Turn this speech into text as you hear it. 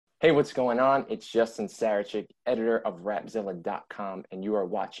Hey, what's going on? It's Justin Sarachik, editor of Rapzilla.com, and you are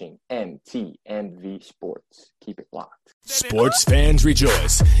watching MTMV Sports. Keep it locked. Sports fans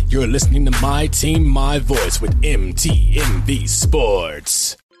rejoice. You're listening to My Team, My Voice with MTMV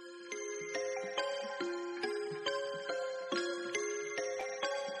Sports.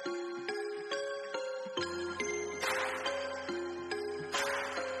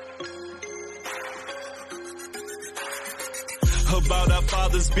 About our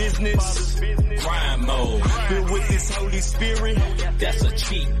Father's business, crime mode. Filled with His Holy Spirit, that's a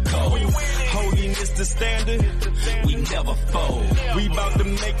cheat code. Holiness the standard, we never fold. We about to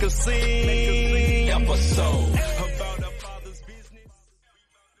make a scene episode. About our Father's business.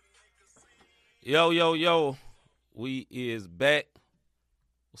 Yo, we is back.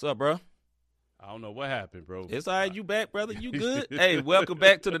 What's up, bro? I don't know what happened, bro. It's all right. You back, brother? You good? Hey, welcome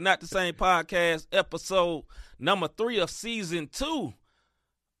back to the Not the Same podcast, episode number 3 of season 2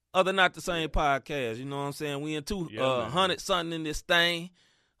 of the Not the Same podcast. You know what I'm saying? We in 100 something in this thing.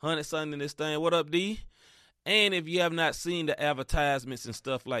 What up, D? And if you have not seen the advertisements and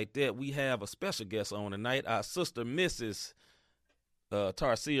stuff like that, we have a special guest on tonight, our sister, Mrs.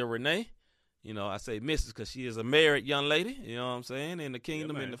 Tarcia Renee. You know, I say Mrs. because she is a married young lady, you know what I'm saying, in the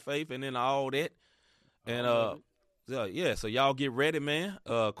kingdom, in the faith, and in all that. And, so y'all get ready, man.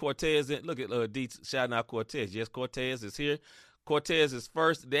 Cortez, look at D shouting out Cortez. Yes, Cortez is here. Cortez is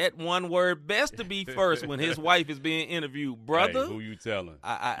first. That one word, best to be first when his wife is being interviewed. Brother. Hey, who you telling?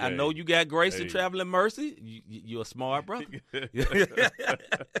 I know you got grace and traveling mercy. You're a smart brother.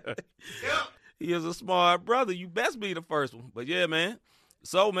 He is a smart brother. You best be the first one. But, yeah, man.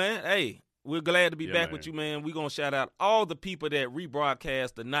 So, man, hey. We're glad to be back with you, man. We're going to shout out all the people that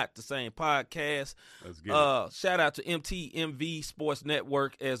rebroadcast the Not the Same podcast. Let's get it. Shout out to MTMV Sports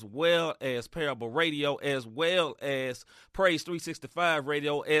Network, as well as Parable Radio, as well as Praise 365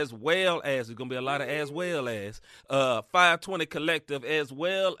 Radio, as well as, there's going to be a lot of as well as, 520 Collective, as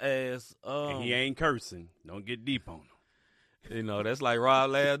well as. And he ain't cursing. Don't get deep on him. You know, that's like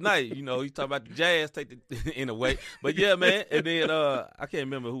Rob last night. You know, he talking about the Jazz, take the in a way. But yeah, man. And then I can't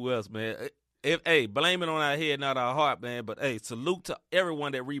remember who else, man. Blame it on our head, not our heart, man. But hey, salute to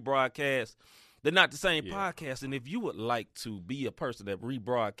everyone that rebroadcasts the Not the Same podcast. And if you would like to be a person that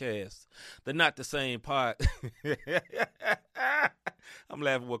rebroadcasts the Not the Same pod, I'm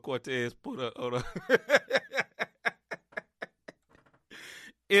laughing what Cortez put on.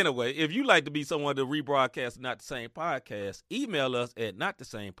 Anyway, if you like to be someone to rebroadcast Not the Same podcast, email us at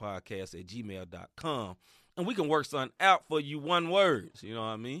notthesamepodcast@gmail.com, and we can work something out for you, one word. You know what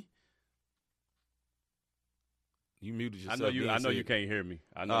I mean? You muted yourself. I know you can't hear me.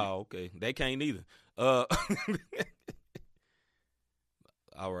 I know. Oh, okay. They can't either. All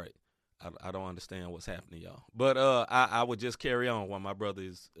right. I don't understand what's happening, y'all. But I would just carry on while my brother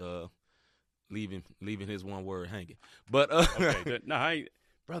is leaving his one word hanging. But okay. No, I ain't.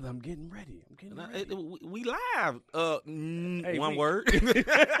 Brother, I'm getting ready. We live. Hey, one word.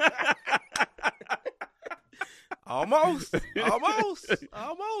 Almost. I'm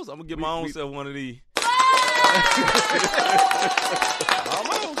gonna get my own self one of these.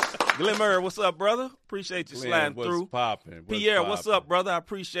 Almost. Glimmer, what's up, brother? Appreciate you sliding through. Poppin'? Pierre, what's up, brother? I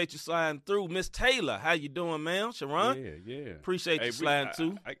appreciate you sliding through. Miss Taylor, how you doing, man? Sharon? Yeah. Appreciate you sliding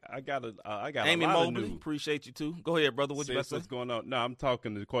through. I got Amy a lot Mobley, of news. Appreciate you too. Go ahead, brother. What you about to say? What's going on? No, I'm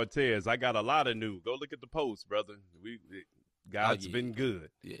talking to Cortez. I got a lot of news. Go look at the post, brother. God's been good.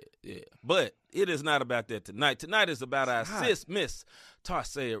 Yeah. But it is not about that tonight. Tonight is about our sis, Miss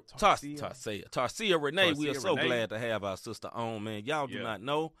Tarcia Renee. We are so glad to have our sister on, man. Y'all do not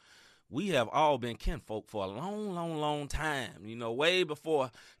know. We have all been kinfolk for a long, long, long time. You know, way before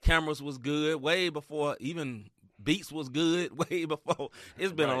cameras was good, way before even beats was good, way before.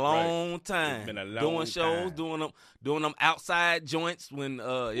 It's been a long time. It's been a long doing shows, time. doing them outside joints when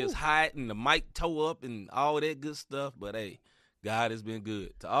it's hot and the mic toe up and all that good stuff. But hey, God has been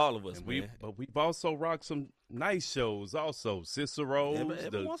good to all of us, and man. But we've also rocked some nice shows also. Cicero's,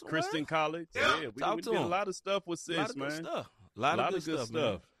 the Christian College. Yeah, we did a lot of stuff with Sis, man. A lot of good stuff.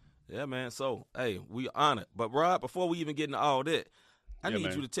 Man. Yeah, man. So, hey, we honored. But, Rob, before we even get into all that, I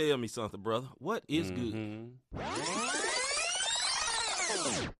need you to tell me something, brother. What is good?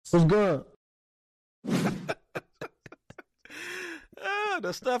 What's good?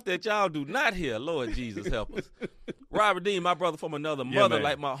 The stuff that y'all do not hear, Lord Jesus help us. Robert Dean, my brother from another mother,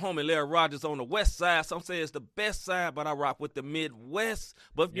 like my homie Larry Rogers on the west side. Some say it's the best side, but I rock with the Midwest.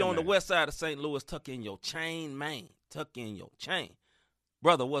 But if you're on the west side of St. Louis, tuck in your chain, man. Tuck in your chain.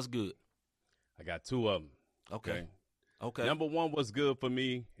 Brother, what's good? I got two of them. Okay. Number one, what's good for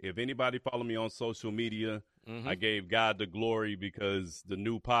me, if anybody follow me on social media, Mm-hmm. I gave God the glory because the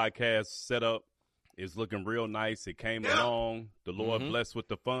new podcast setup is looking real nice. It came along. The Lord blessed with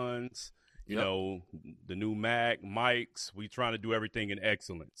the funds. You know, the new Mac, mics. We trying to do everything in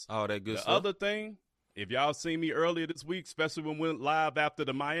excellence. Oh, that good stuff. The other thing, if y'all seen me earlier this week, especially when we went live after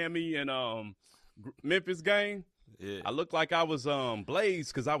the Miami and Memphis game, I looked like I was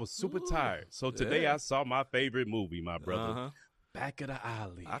blazed because I was super tired. So today I saw my favorite movie, my brother. Back of the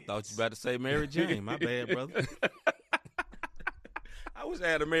Alley. I thought you about to say Mary Jane. My bad, brother. I wish I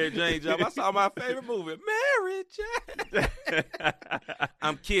had a Mary Jane job. I saw my favorite movie, Mary Jane.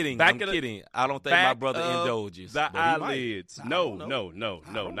 I'm kidding. I'm kidding. I don't think my brother indulges. The eyelids. No,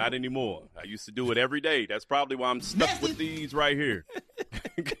 not anymore. I used to do it every day. That's probably why I'm stuck with these right here.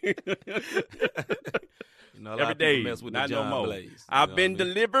 Every day. Mess with not the John no more. Blaze, I've been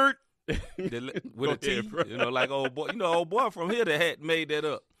delivered. With a T, old boy. Old boy from here that had made that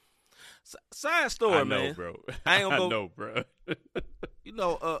up. Side story, man. Bro. I ain't gonna go. I know, bro.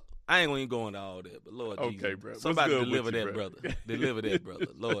 I ain't gonna even go into all that, but Lord Jesus, okay, bro. Somebody deliver that, brother. Deliver that, brother.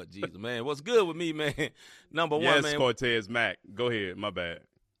 Lord Jesus, man. What's good with me, man? Number one, man. Cortez Mac. Go ahead. My bad.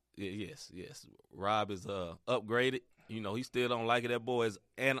 Yes. Rob is upgraded. He still don't like it. That boy is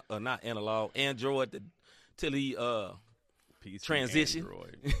not analog, Android till he transition.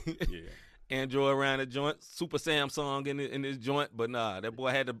 Android. Yeah. Android around the joint, Super Samsung in his joint, but nah, that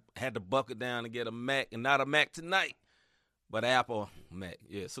boy had to buckle down and get a Mac, and not a Mac tonight, but Apple Mac.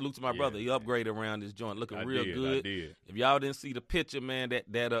 Yeah, salute to my brother. He upgraded around his joint, looking real good. I did. If y'all didn't see the picture, man,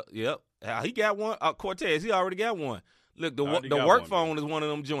 he got one. Cortez, he already got one. Look, the work phone is one of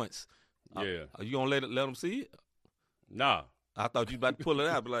them joints. Yeah. Are you gonna let him see it? Nah. I thought you about to pull it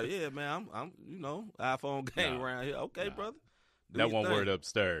out. Be like, yeah, man, I'm iPhone game around here. Okay, brother. That one word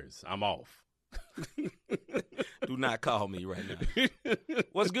upstairs. I'm off. Do not call me right now.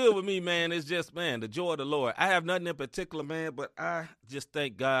 What's good with me, man, is just, man, the joy of the Lord. I have nothing in particular, man, but I just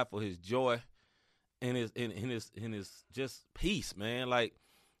thank God for his joy and his just peace, man. Like,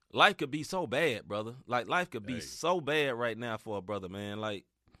 life could be so bad, brother. Like, life could be so bad right now for a brother, man. Like,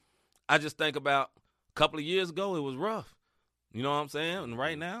 I just think about a couple of years ago, it was rough. You know what I'm saying? And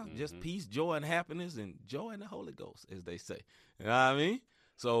right now, just peace, joy, and happiness, and joy in the Holy Ghost, as they say. You know what I mean?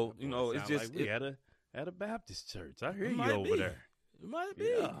 So, it's just... Like we at a Baptist church. I hear you over there. It might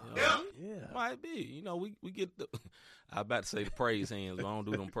be. Yeah. Might be. We get the... I about to say the praise hands, but I don't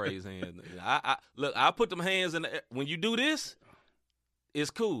do them praise hands. Look, I put them hands in the air. When you do this, it's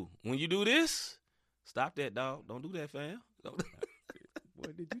cool. When you do this, stop that, dog. Don't do that, fam.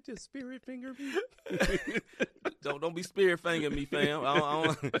 Boy, did you just spirit finger me? Don't be spirit fingering me, fam.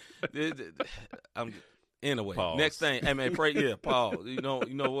 Anyway, pause. Next thing, hey man, pray. Yeah, pause. You know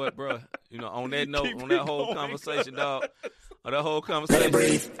what, bro? On that note, on that whole conversation, dog. On that whole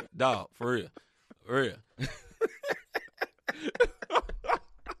conversation, dog. For real.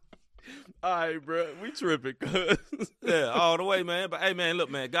 All right, bro. We tripping, cuz. Yeah, all the way, man. But hey, man,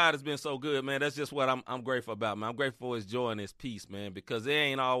 look, man, God has been so good, man. That's just what I'm grateful about, man. I'm grateful for his joy and his peace, man, because it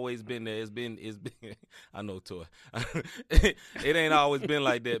ain't always been there. It's been. I know, Toy. It ain't always been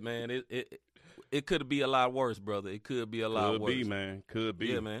like that, man. It could be a lot worse, brother. It could be a lot worse. Could be, man. Could be.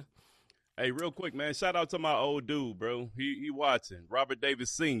 Yeah, man. Hey, real quick, man. Shout out to my old dude, bro. He watching. Robert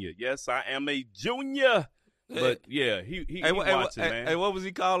Davis Sr. Yes, I am a junior. But yeah, he watching, man. Hey, what was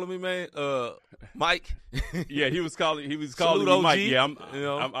he calling me, man? Mike. Yeah, he was calling me OG. Mike. Yeah,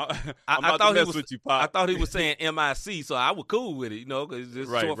 I'm about to mess with you, Pop. I thought he was saying MIC, so I was cool with it, because it's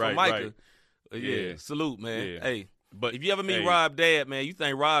just short for Micah. Right. Yeah, salute, man. Yeah. Hey, but if you ever meet Rob Dad, man, you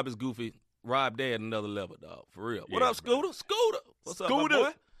think Rob is goofy. Rob Dad another level, dog, for real. What up, Scooter? Bro. Scooter. What's up, my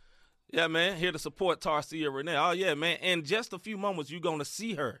boy? Yeah, man, here to support Tarcia Renee. Oh yeah, man. In just a few moments, you're gonna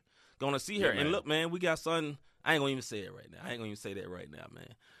see her. Yeah, and look, man, we got something. I ain't gonna even say it right now. I ain't gonna even say that right now,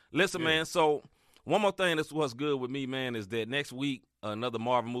 man. Listen, man, so one more thing that's what's good with me, man, is that next week another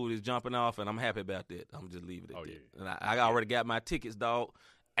Marvel movie is jumping off, and I'm happy about that. I'm just leaving it at that. Yeah. And I already got my tickets, dog.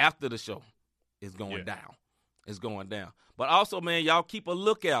 After the show, it's going down. It's going down. But also, man, y'all keep a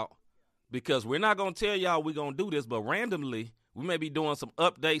lookout, because we're not gonna tell y'all we're gonna do this, but randomly we may be doing some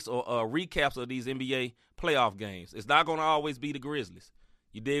updates or recaps of these NBA playoff games. It's not gonna always be the Grizzlies.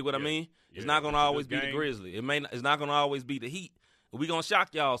 You dig what I mean? It's not going to always be the Grizzlies. It's not going to always be the Heat. We're going to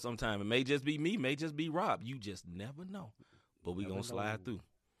shock y'all sometime. It may just be me, may just be Rob. You just never know. But we're going to slide through.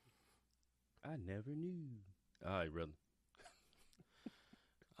 I never knew. All right, brother.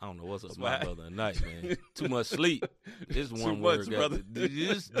 I don't know what's up with my brother tonight, man. Too much sleep. This one too word much, got brother.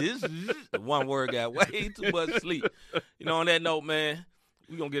 This one word got way too much sleep. On that note, man,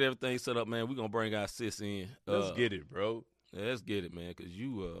 we're going to get everything set up, man. We're going to bring our sis in. Let's get it, bro. Yeah, let's get it, man, because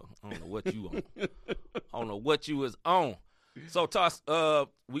you, I don't know what you on. I don't know what you is on. So,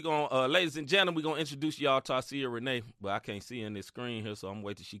 we gonna, ladies and gentlemen, we gonna introduce y'all Tarcia Renee, but I can't see her in this screen here, so I'm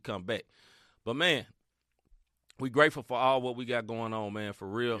waiting till she come back. But man, we grateful for all what we got going on, man. For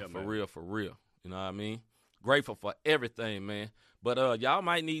real, Yeah, for man. real, for real. You know what I mean? Grateful for everything, man. But y'all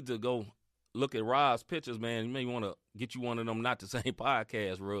might need to go look at Rob's pictures, man. You may want to get you one of them Not the Same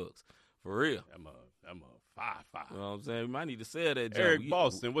podcast rugs. For real. I'm a 5'5". You know what I'm saying? We might need to sell that junk. Eric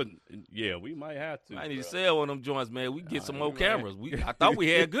Boston wouldn't. Yeah, we might have to. I need to bro. sell one of them joints, man. We get some more you cameras. I thought we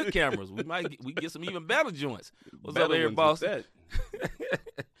had good cameras. We get some even better joints. What's up, Better Eric ones with Boston? that.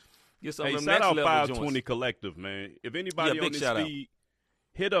 Get some Hey, of them shout next out level 520 joints. Collective, man. If anybody Yeah, on big this shout out. feed,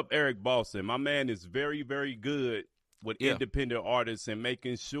 hit up Eric Boston. My man is very, very good with Yeah. independent artists and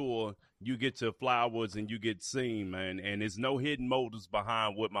making sure you get your flowers and you get seen, man. And there's no hidden motives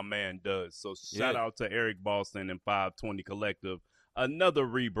behind what my man does. So shout Yeah. out to Eric Boston and 520 Collective. Another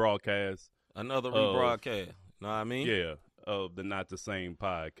rebroadcast. Another rebroadcast. Know what I mean? Yeah, of the Not the Same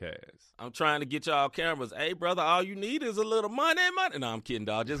podcast. I'm trying to get y'all cameras. Hey, brother, all you need is a little money. No, I'm kidding,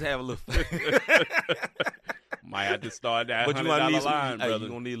 dog. Just have a little. Might have to start that But you gonna $100 need some. line, Hey, brother.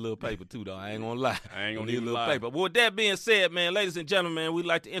 you gonna need a little paper too, though. I ain't gonna lie. I ain't gonna need a even little lie. paper. But with that being said, man, ladies and gentlemen, we'd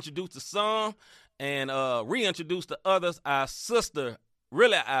like to introduce to some and reintroduce to others our sister,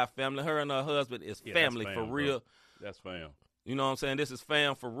 really our family. Her and her husband is Yeah, that's family fam, for bro. real. That's fam. You know what I'm saying? This is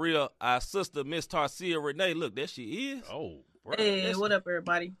fam for real. Our sister, Miss Tarcia Renee. Look, there she is. Oh, bro. Hey, what up,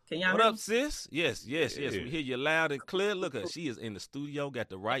 everybody? Can y'all What hear up, me? sis? Yes. Yeah. We hear you loud and clear. Look at her. She is in the studio, got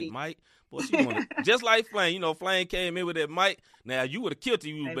the right mic. Boy, she wanna, just like Flame. You know, Flame came in with that mic. Now, you would have killed it.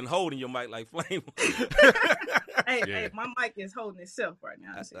 You would have been holding your mic like Flame. Hey, my mic is holding itself right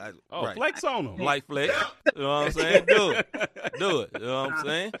now. Oh, right. flex on them. Light flex. You know what I'm saying? Do it. You know what I'm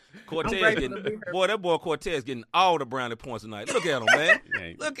saying? Cortez grateful to be getting, here. boy, that boy Cortez getting all the brownie points tonight. Look at him, man.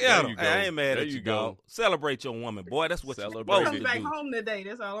 Hey, Look there at him. you Hey, go. I ain't mad There at you, go. dog. Celebrate your woman, boy. That's what you're Celebrate supposed I'm to back do. home today.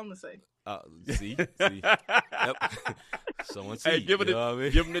 That's all I'm gonna say. See? Yep. So and see. Hey, give it you know what I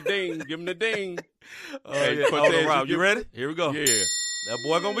mean? give him the ding. Give him the ding. Oh, Hey, yeah. Cortez, Hold on, Rob. you You give- ready? Here we go. Yeah. That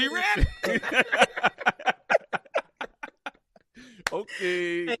boy gonna be ready.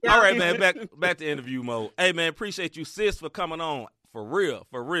 Okay. Hey, All y'all- right, man. Back to interview mode. Hey, man. Appreciate you, sis, for coming on. For real.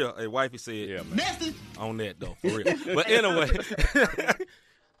 Hey, wifey said. Yeah, man. On that though, for real. But anyway,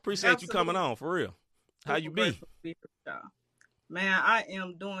 appreciate you coming on. For real. How you be? Grateful to be here with y'all. Man, I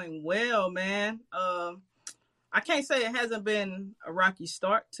am doing well, man. I can't say it hasn't been a rocky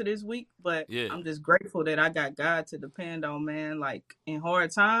start to this week, but Yeah. I'm just grateful that I got God to depend on, man. Like in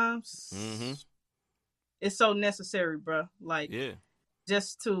hard times, Mm-hmm. it's so necessary, bro. Like Yeah.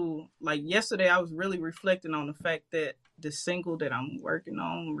 just to like yesterday, I was really reflecting on the fact that the single that I'm working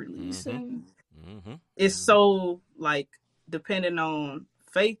on releasing Mm-hmm. is so like dependent on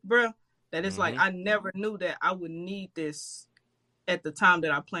faith, bro. That it's like Mhm. I never knew that I would need this at the time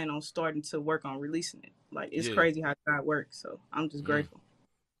that I plan on starting to work on releasing it. Like it's Yeah. crazy how God works. So I'm just grateful.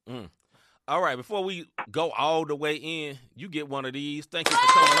 All right. Before we go all the way in, you get one of these. Thank you for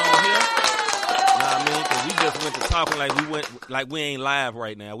coming on here. You know what I mean? 'Cause we just went to talking like we ain't live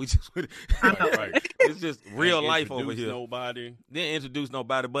right now. We just went, Right. it's just real Ain't life over introduce here. Nobody. Didn't introduce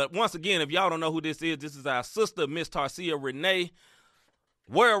nobody. But once again, if y'all don't know who this is our sister, Miss Tarcia Renee.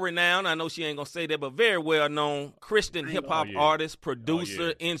 World renowned, I know she ain't gonna say that, but very well known Christian hip hop yeah. artist,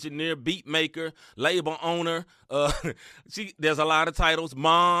 producer, engineer, beat maker, label owner. There's a lot of titles.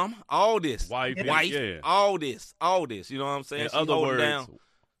 Mom, all this, Wife, yeah. all this. You know what I'm saying? In She other holding words, down.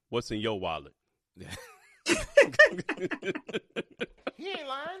 what's in your wallet?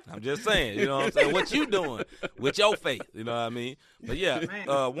 I'm just saying, you know what I'm saying? What you doing with your faith? You know what I mean? But yeah,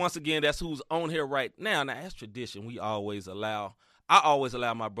 Man. once again, that's who's on here right now. Now, as tradition, I always allow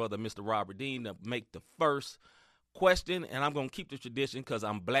my brother, Mr. Robert Dean, to make the first question, and I'm going to keep the tradition because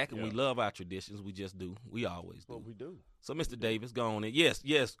I'm black and we love our traditions. We just do. We always do. What we do. So, Mr. Davis, go on in.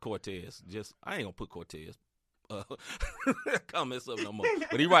 Yes, Cortez. I ain't going to put Cortez. Can't mess up no more.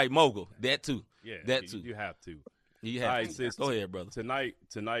 But he right, mogul. That too. Yeah, That too. You have to. You All have right, to. sis. Go ahead, brother. Tonight,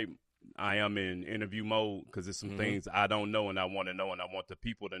 I am in interview mode because there's some things I don't know and I want to know, and I want the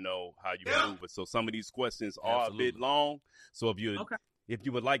people to know how you maneuver. So some of these questions are a bit Absolutely. long. So if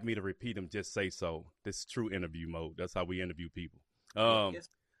you would like me to repeat them, just say so. This is true interview mode. That's how we interview people. Yes.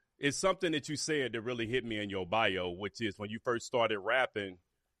 It's something that you said that really hit me in your bio, which is when you first started rapping,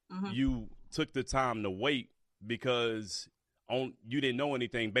 Mhm. you took the time to wait because you didn't know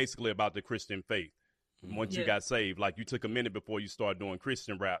anything basically about the Christian faith. Once you Yeah. got saved, like you took a minute before you started doing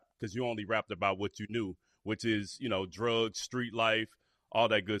Christian rap because you only rapped about what you knew, which is, drugs, street life, all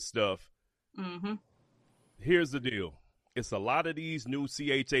that good stuff. Mm-hmm. Here's the deal. it's a lot of these new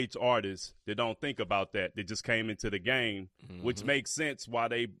CHH artists that don't think about that. They just came into the game, which makes sense why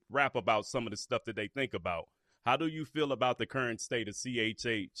they rap about some of the stuff that they think about. How do you feel about the current state of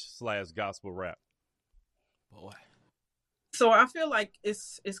CHH/gospel rap? Boy. So I feel like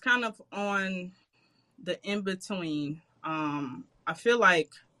it's kind of on the in-between. I feel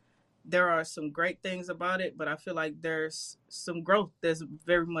like there are some great things about it, but I feel like there's some growth that's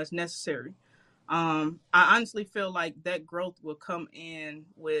very much necessary. I honestly feel like that growth will come in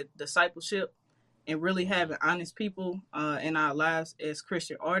with discipleship and really having honest people in our lives as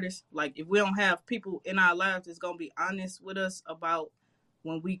Christian artists. Like, if we don't have people in our lives that's going to be honest with us about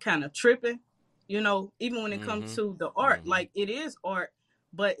when we kind of tripping, you know, even when it comes to the art, like, it is art,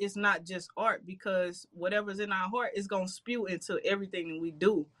 but it's not just art, because whatever's in our heart is going to spew into everything that we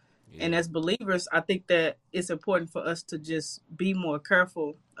do. Yeah. And as believers, I think that it's important for us to just be more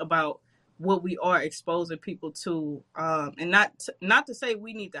careful about what we are exposing people to, and not to say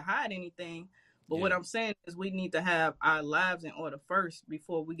we need to hide anything, but what I'm saying is we need to have our lives in order first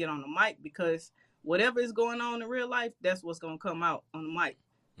before we get on the mic, because whatever is going on in real life, that's what's going to come out on the mic.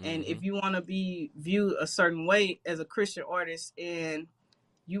 And if you want to be viewed a certain way as a Christian artist, and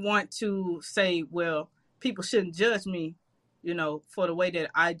you want to say, well, people shouldn't judge me, you know, for the way that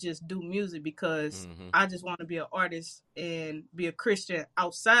I just do music, because I just want to be an artist and be a Christian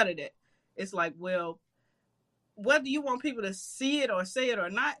outside of that. It's like, well, whether you want people to see it or say it or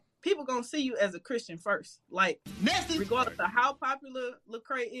not, people going to see you as a Christian first. Like, regardless of how popular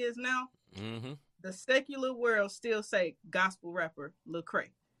Lecrae is now, the secular world still say gospel rapper Lecrae.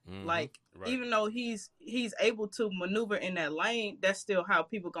 Like, even though he's able to maneuver in that lane, that's still how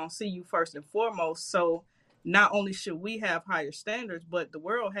people going to see you first and foremost. So not only should we have higher standards, but the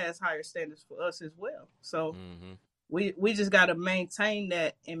world has higher standards for us as well. So we just got to maintain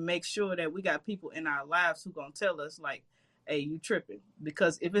that and make sure that we got people in our lives who going to tell us, like, hey, you tripping.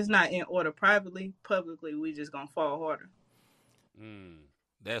 Because if it's not in order privately, publicly, we just going to fall harder.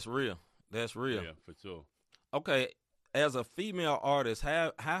 That's real. That's real. Yeah, for sure. Okay, as a female artist,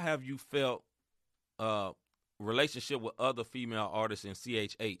 how have you felt relationship with other female artists in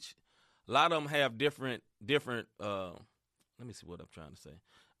CHH? A lot of them have different let me see what I'm trying to say.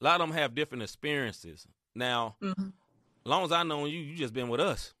 A lot of them have different experiences. Now, as long as I know you just been with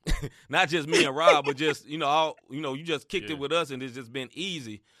us. Not just me and Rob, but just, you just kicked it with us, and it's just been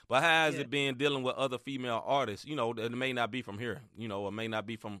easy. But how has it been dealing with other female artists, that may not be from here, or may not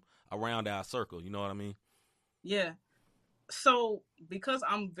be from around our circle, you know what I mean? Yeah. So because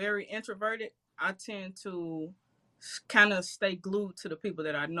I'm very introverted, I tend to kind of stay glued to the people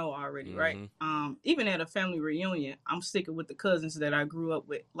that I know already, right? Even at a family reunion, I'm sticking with the cousins that I grew up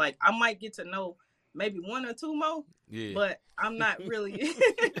with. Like, I might get to know maybe one or two more, but I'm not really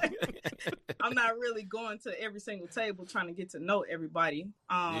going to every single table trying to get to know everybody.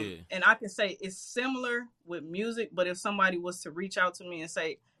 And I can say it's similar with music, but if somebody was to reach out to me and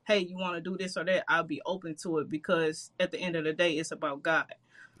say, hey, you want to do this or that, I'll be open to it, because at the end of the day, it's about God.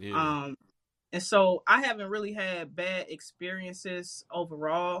 And so I haven't really had bad experiences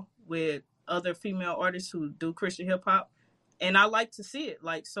overall with other female artists who do Christian hip hop. And I like to see it.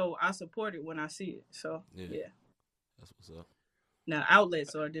 Like, so I support it when I see it. So, yeah. That's what's up. Now,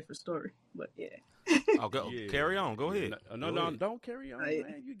 outlets are a different story, but I'll go. Carry on. Go ahead. No, don't carry on,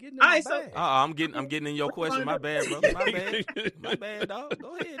 man. You're getting in my bag. I'm getting in your question. My bad, brother. My bad, dog.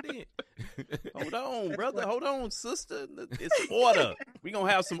 Go ahead, then. Hold on, brother. Hold on, sister. It's order. We're going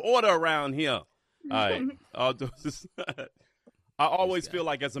to have some order around here. All right. I always feel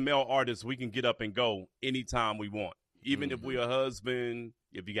like as a male artist, we can get up and go anytime we want. Even if we're a husband,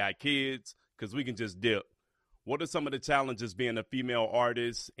 if you got kids, because we can just dip. What are some of the challenges being a female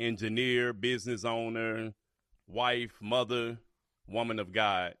artist, engineer, business owner, wife, mother, woman of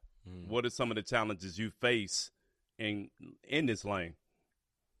God? What are some of the challenges you face in this lane?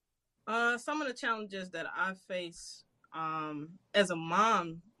 Some of the challenges that I face as a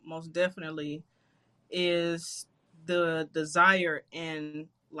mom, most definitely, is the desire and,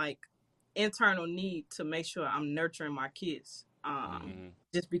 like, internal need to make sure I'm nurturing my kids.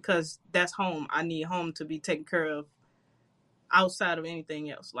 Just because that's home. I need home to be taken care of outside of anything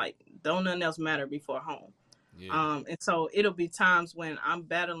else. Like, don't nothing else matter before home. And so it'll be times when I'm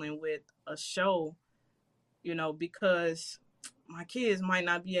battling with a show, because my kids might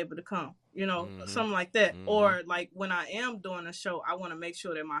not be able to come, something like that. Or like when I am doing a show, I want to make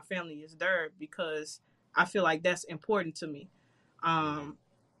sure that my family is there, because I feel like that's important to me.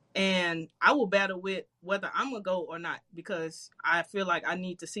 And I will battle with whether I'm going to go or not, because I feel like I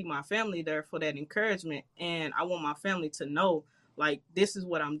need to see my family there for that encouragement. And I want my family to know, like, this is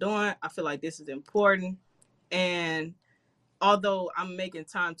what I'm doing. I feel like this is important. And although I'm making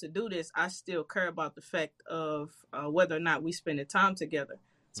time to do this, I still care about the fact of whether or not we spend the time together.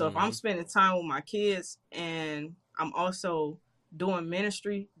 So if I'm spending time with my kids and I'm also doing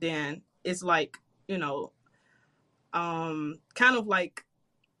ministry, then it's like, kind of like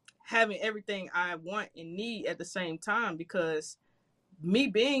having everything I want and need at the same time, because me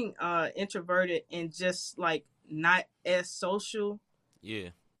being introverted and just like not as social,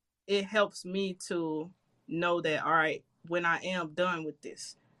 it helps me to know that, all right, when I am done with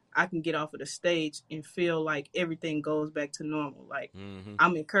this, I can get off of the stage and feel like everything goes back to normal. Like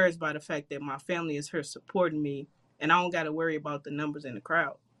I'm encouraged by the fact that my family is here supporting me, and I don't got to worry about the numbers in the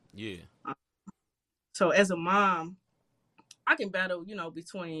crowd. Yeah. So as a mom, I can battle,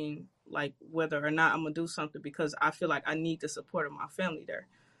 between like whether or not I'm gonna do something, because I feel like I need the support of my family there.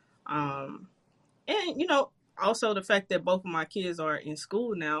 And also the fact that both of my kids are in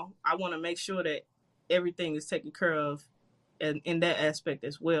school now, I want to make sure that everything is taken care of in that aspect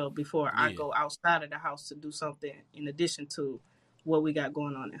as well before I go outside of the house to do something in addition to what we got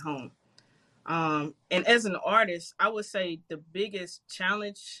going on at home. And as an artist, I would say the biggest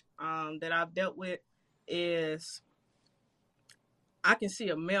challenge that I've dealt with is I can see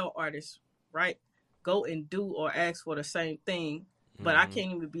a male artist, right, go and do or ask for the same thing, but I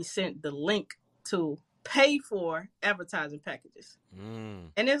can't even be sent the link to pay for advertising packages.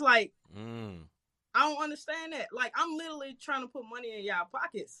 And it's like, I don't understand that. Like, I'm literally trying to put money in y'all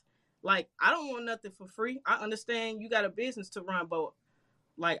pockets. Like, I don't want nothing for free. I understand you got a business to run, but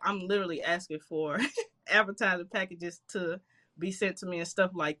like, I'm literally asking for advertising packages to be sent to me and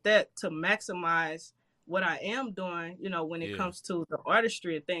stuff like that to maximize what I am doing, when it comes to the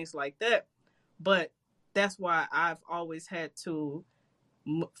artistry and things like that. But that's why I've always had to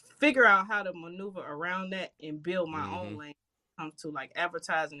figure out how to maneuver around that and build my own lane when it comes to like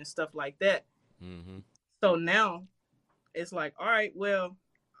advertising and stuff like that. So now it's like, all right,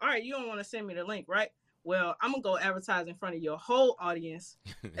 you don't want to send me the link, right? Well, I'm going to go advertise in front of your whole audience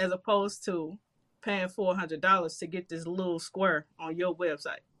as opposed to paying $400 to get this little square on your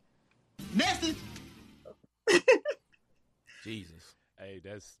website. Nasty. Jesus. Hey,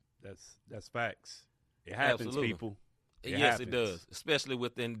 that's facts. It happens, Absolutely. People. It happens. It does, especially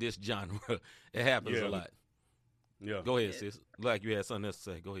within this genre. It happens a lot. Yeah. Go ahead, sis. Like you had something else to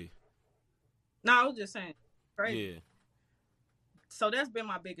say. Go ahead. No, I was just saying. Crazy. Yeah. So that's been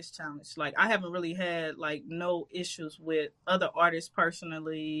my biggest challenge. Like, I haven't really had like no issues with other artists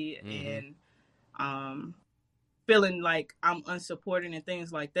personally, and feeling like I'm unsupported and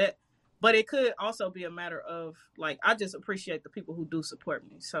things like that. But it could also be a matter of like, I just appreciate the people who do support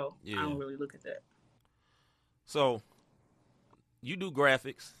me. So I don't really look at that. So you do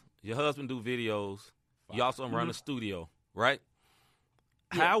graphics. Your husband do videos. You also run a studio, right?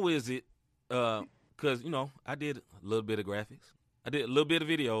 Yeah. How is it? Because, I did a little bit of graphics. I did a little bit of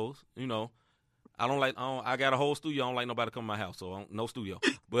videos, I got a whole studio. I don't like nobody to come to my house, so no studio.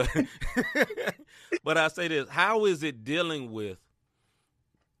 But but I say this, how is it dealing with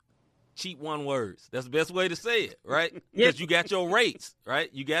cheap one words? That's the best way to say it, right? Because you got your rates, right?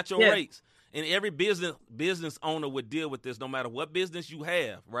 You got your rates. And every business owner would deal with this no matter what business you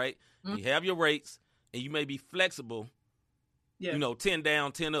have, right? You have your rates, and you may be flexible, 10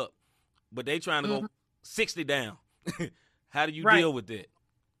 down, 10 up. But they trying to go 60 down. How do you deal with that,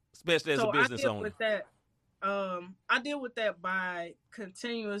 especially as a business owner? With that, I deal with that by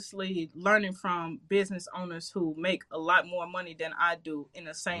continuously learning from business owners who make a lot more money than I do in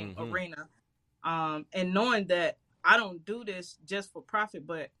the same arena, and knowing that I don't do this just for profit,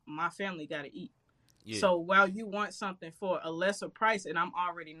 but my family got to eat. Yeah. So while you want something for a lesser price and I'm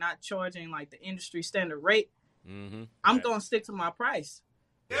already not charging like the industry standard rate, I'm going to stick to my price.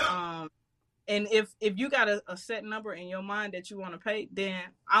 Yeah. And if you got a set number in your mind that you want to pay, then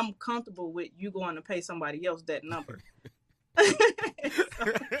I'm comfortable with you going to pay somebody else that number.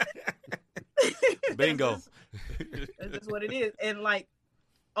 Bingo. That's just what it is. And like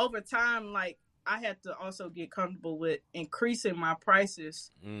over time, like I had to also get comfortable with increasing my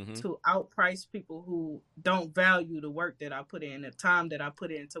prices to outprice people who don't value the work that I put in, the time that I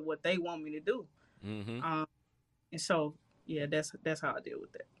put into what they want me to do. And so, yeah, that's how I deal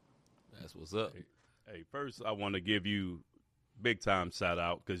with that. That's what's up. Hey, first I want to give you big time shout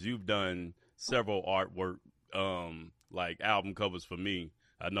out because you've done several artwork, like album covers for me.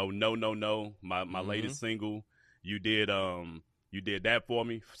 I know No, my latest single. You did that for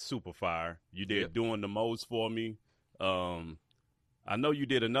me, super fire. You did Doing the Most for me. I know you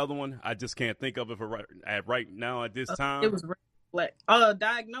did another one. I just can't think of it for right now at this time. It was Black.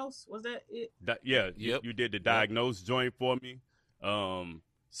 Diagnose, was that it? You did the Diagnose joint for me.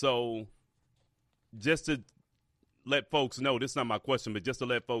 So just to let folks know, this is not my question, but just to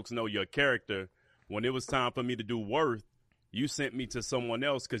let folks know your character, when it was time for me to do Worth, you sent me to someone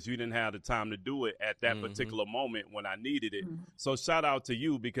else because you didn't have the time to do it at that particular moment when I needed it. So shout out to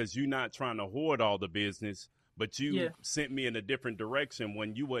you because you're not trying to hoard all the business, but you sent me in a different direction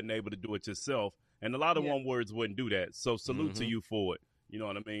when you wasn't able to do it yourself. And a lot of One Words wouldn't do that. So salute to you for it. You know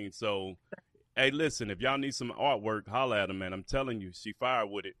what I mean? So, hey, listen, if y'all need some artwork, holla at her, man. I'm telling you, she fired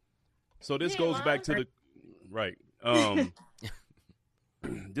with it. So this goes back to the right.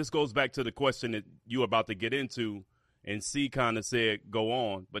 This goes back to the question that you were about to get into, and C kind of said, go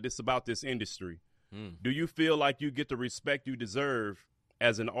on, but it's about this industry. Do you feel like you get the respect you deserve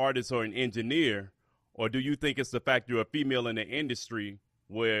as an artist or an engineer, or do you think it's the fact you're a female in the industry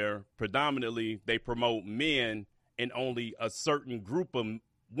where predominantly they promote men and only a certain group of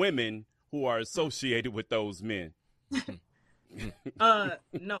women who are associated with those men?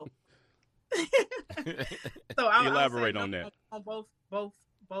 No. So elaborate on that. On both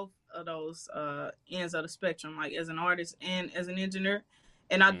of those ends of the spectrum, like as an artist and as an engineer.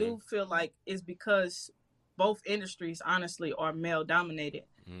 And I do feel like it's because both industries honestly are male dominated.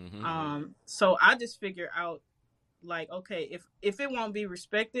 So I just figure out like, okay, if it won't be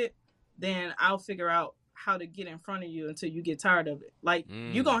respected, then I'll figure out how to get in front of you until you get tired of it. Like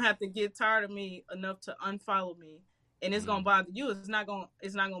you're gonna have to get tired of me enough to unfollow me, and it's gonna bother you. It's not gonna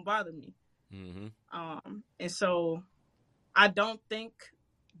bother me. And so I don't think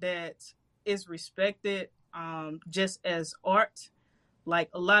that it's respected just as art. Like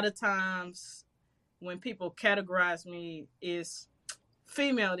a lot of times when people categorize me is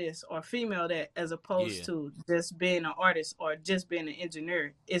female this or female that, as opposed to just being an artist or just being an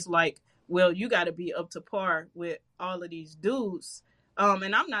engineer. It's like, well, you got to be up to par with all of these dudes.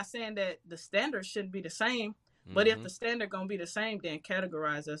 And I'm not saying that the standard shouldn't be the same, but if the standard gonna be the same, then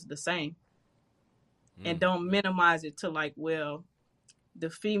categorize us the same. And don't minimize it to like, well, the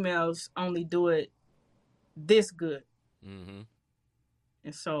females only do it this good.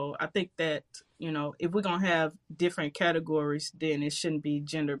 And so I think that, you know, if we're going to have different categories, then it shouldn't be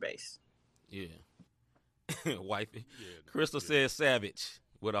gender-based. Yeah. Wifey. Crystal says savage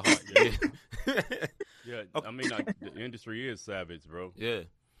with a heart. Okay. I mean, like, the industry is savage, bro. Yeah.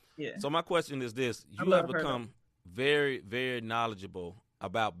 So my question is this. You have become very, very knowledgeable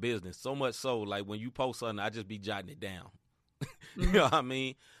about business. So much so, like, when you post something, I just be jotting it down. You know what I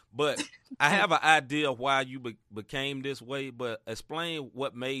mean? But I have an idea of why you became this way, but explain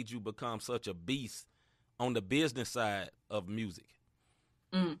what made you become such a beast on the business side of music.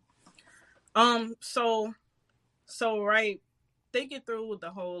 So right, thinking through the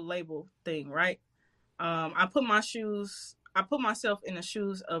whole label thing, right? I put myself in the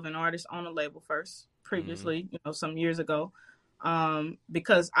shoes of an artist on a label first, previously, you know, some years ago,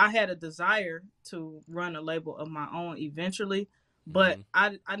 because I had a desire to run a label of my own eventually. But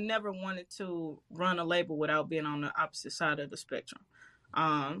I never wanted to run a label without being on the opposite side of the spectrum.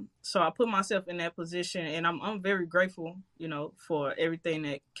 So I put myself in that position, and I'm very grateful, you know, for everything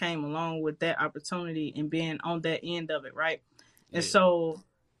that came along with that opportunity and being on that end of it, right? And so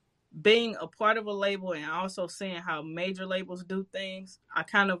being a part of a label and also seeing how major labels do things, I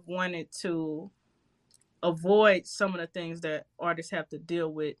kind of wanted to avoid some of the things that artists have to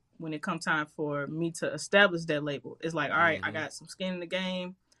deal with when it comes time for me to establish that label. It's like, all right, I got some skin in the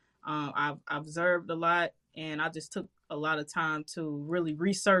game. I've observed a lot, and I just took a lot of time to really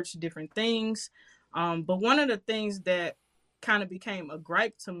research different things. But one of the things that kind of became a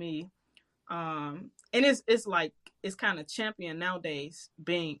gripe to me, and it's like, it's kind of champion nowadays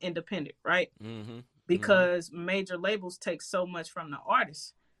being independent, right? Because major labels take so much from the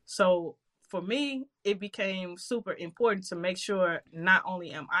artists. So for me, it became super important to make sure not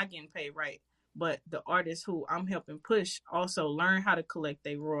only am I getting paid right, but the artists who I'm helping push also learn how to collect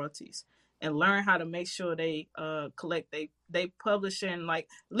their royalties and learn how to make sure they collect they publishing. Like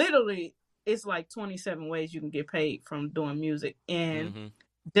literally, it's like 27 ways you can get paid from doing music, and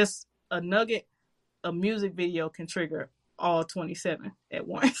just a nugget, a music video can trigger all 27 at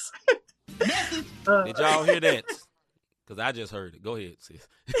once. Did y'all hear that? Because I just heard it. Go ahead, sis.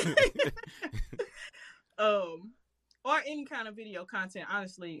 Or any kind of video content,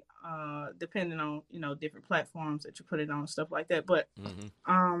 honestly, depending on, you know, different platforms that you put it on and stuff like that. But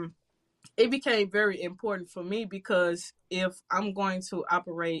it became very important for me because if I'm going to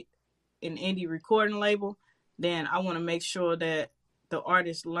operate an indie recording label, then I want to make sure that the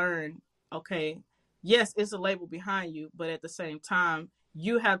artists learn, okay, yes, it's a label behind you, but at the same time,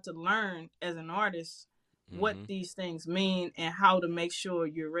 you have to learn as an artist what these things mean and how to make sure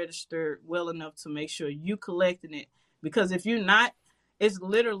you're registered well enough to make sure you collecting it. Because if you're not, it's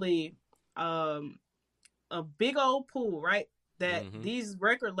literally a big old pool, right? That these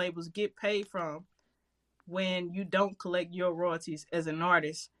record labels get paid from when you don't collect your royalties as an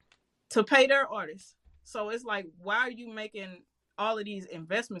artist to pay their artists. So it's like, why are you making all of these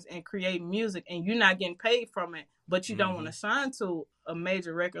investments and creating music and you're not getting paid from it, but you don't want to sign to a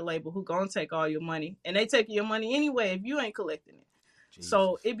major record label who gonna take all your money, and they take your money anyway if you ain't collecting it. Jesus.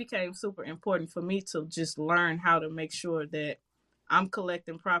 So it became super important for me to just learn how to make sure that I'm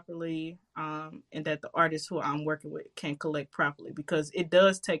collecting properly, and that the artists who I'm working with can collect properly, because it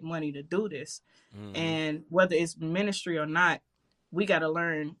does take money to do this. And whether it's ministry or not, we got to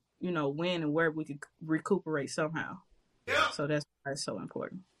learn, you know, when and where we could recuperate somehow. Yeah. So that's why it's so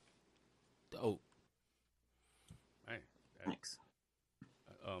important. Dope. Thanks.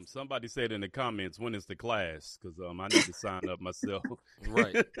 Somebody said in the comments, when is the class? Because I need to sign up myself.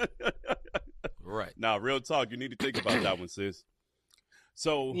 Right. Right. Now, real talk, you need to think about that one, sis.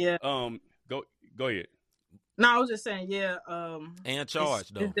 So, yeah. Go ahead. No, I was just saying, yeah. And charge,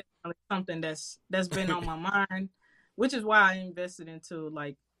 though. It's definitely something that's been on my mind, which is why I invested into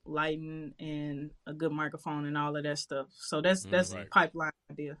like lighting and a good microphone and all of that stuff. So that's a pipeline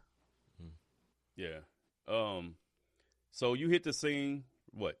idea. Yeah. So you hit the scene,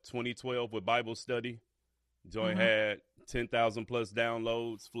 2012 with Bible study. Joint had 10,000 plus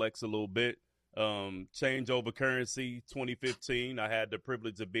downloads, flex a little bit. Change Over Currency 2015. I had the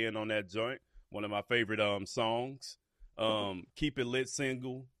privilege of being on that joint. One of my favorite songs. Keep It Lit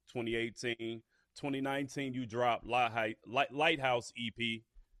single 2018. 2019 you dropped Lighthouse EP.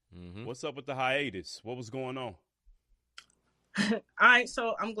 What's up with the hiatus? What was going on? All right,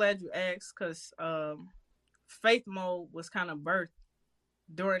 so I'm glad you asked, because Faith Mode was kind of birthed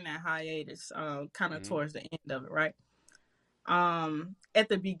during that hiatus, kind of towards the end of it, right? At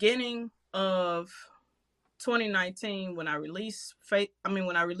the beginning of 2019, when I released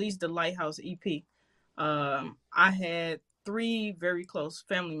the Lighthouse EP, I had 3 very close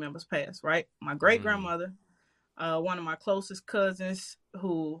family members pass, right? My great grandmother, one of my closest cousins,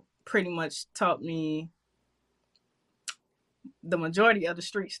 who pretty much taught me the majority of the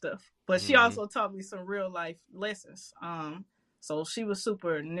street stuff, but she also taught me some real life lessons. So she was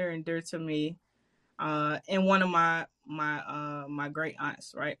super near and dear to me, and one of my great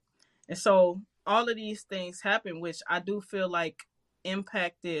aunts, right? And so all of these things happened, which I do feel like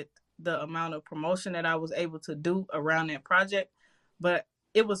impacted the amount of promotion that I was able to do around that project. But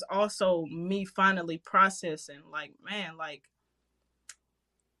it was also me finally processing, like, man, like,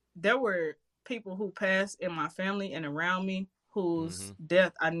 there were people who passed in my family and around me whose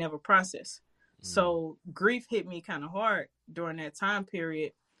death I never processed. So grief hit me kind of hard during that time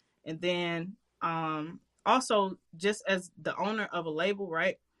period. And then also, just as the owner of a label,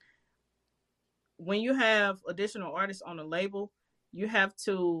 right? When you have additional artists on a label, you have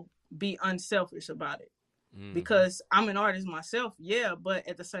to be unselfish about it. Because I'm an artist myself, yeah, but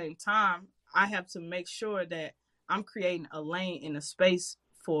at the same time, I have to make sure that I'm creating a lane in a space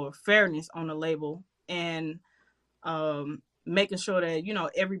for fairness on the label, and making sure that, you know,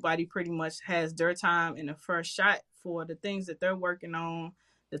 everybody pretty much has their time and a first shot for the things that they're working on,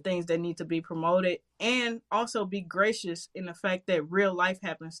 the things that need to be promoted, and also be gracious in the fact that real life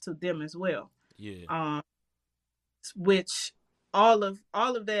happens to them as well. Yeah. Which all of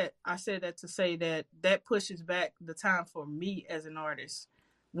that, I said that to say that pushes back the time for me as an artist.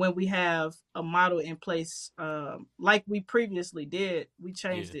 When we have a model in place, like we previously did, we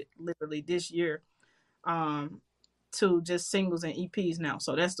changed it literally this year, to just singles and EPs now.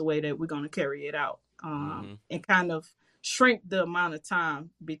 So that's the way that we're going to carry it out, and kind of shrink the amount of time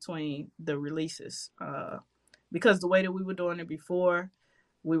between the releases, because the way that we were doing it before,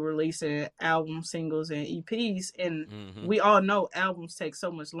 we were releasing albums, singles, and EPs, and we all know albums take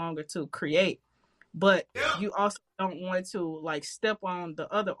so much longer to create. But you also don't want to like step on the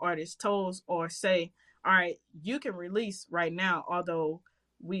other artist's toes or say, all right, you can release right now, although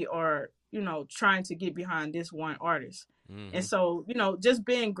we are, you know, trying to get behind this one artist. And so, you know, just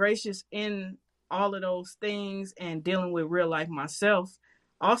being gracious in all of those things and dealing with real life myself,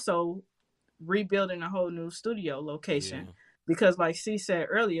 also rebuilding a whole new studio location. Because like C said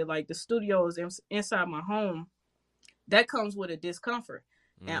earlier, like the studio is inside my home, that comes with a discomfort.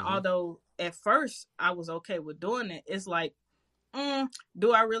 And although at first I was okay with doing it, it's like,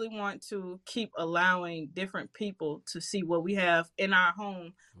 do I really want to keep allowing different people to see what we have in our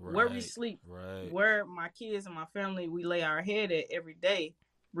home, where we sleep, where my kids and my family, we lay our head at every day,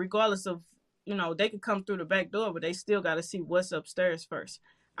 regardless of, you know, they could come through the back door, but they still got to see what's upstairs first.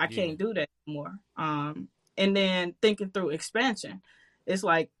 I can't do that anymore. And then thinking through expansion, it's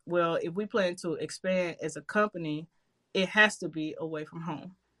like, well, if we plan to expand as a company, it has to be away from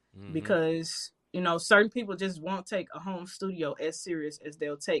home, because certain people just won't take a home studio as serious as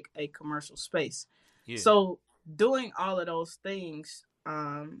they'll take a commercial space. Yeah. So doing all of those things,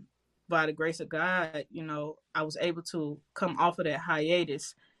 by the grace of God, I was able to come off of that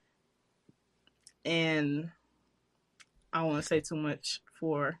hiatus. And I don't want to say too much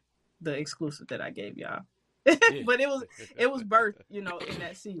for the exclusive that I gave y'all. Yeah. But it was birthed, in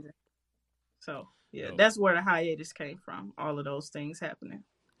that season. So yeah, that's where the hiatus came from. All of those things happening.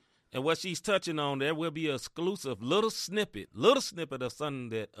 And what she's touching on, there will be an exclusive little snippet of something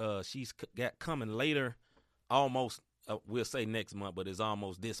that she's got coming later, almost, we'll say next month, but it's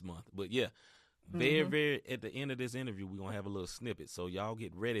almost this month. But yeah, very, very, at the end of this interview, we're going to have a little snippet. So y'all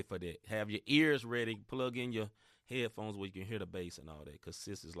get ready for that. Have your ears ready. Plug in your headphones where you can hear the bass and all that. Because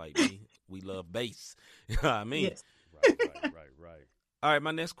sisters like me, we love bass. You know what I mean? Yes. Right. All right,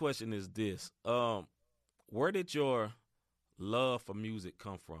 my next question is this. Where did your love for music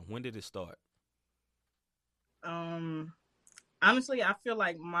come from? When did it start? Honestly, I feel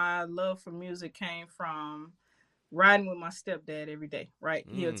like my love for music came from riding with my stepdad every day, right?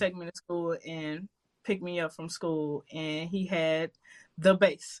 He'll take me to school and pick me up from school, and he had the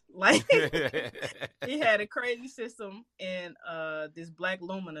bass. Like, he had a crazy system and this black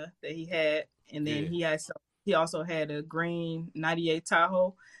Lumina that he had, and then he also had a green 98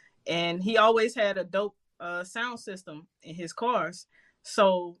 Tahoe, and he always had a dope sound system in his cars.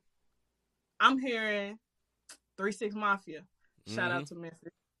 So I'm hearing 3 6 Mafia. Shout out to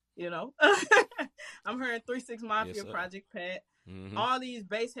Memphis. I'm hearing 3 6 Mafia, yes, Project Pat, all these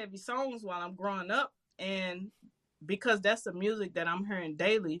bass heavy songs while I'm growing up. And because that's the music that I'm hearing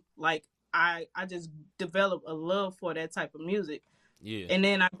daily, like I just developed a love for that type of music. Yeah. And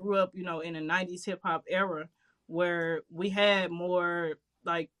then I grew up, in the 90s hip hop era where we had more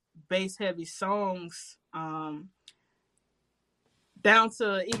like bass heavy songs, down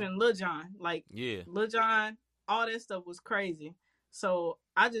to even Lil Jon. Like, Lil Jon, all that stuff was crazy. So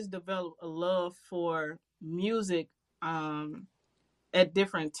I just developed a love for music at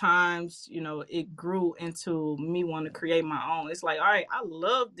different times. It grew into me wanting to create my own. It's like, all right, I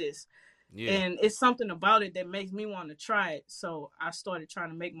love this. Yeah. And it's something about it that makes me want to try it. So I started trying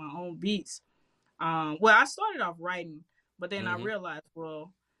to make my own beats. I started off writing, but then I realized,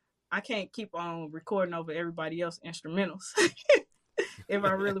 I can't keep on recording over everybody else's instrumentals if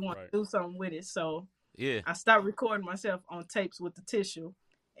I really want to do something with it. So I stopped recording myself on tapes with the tissue,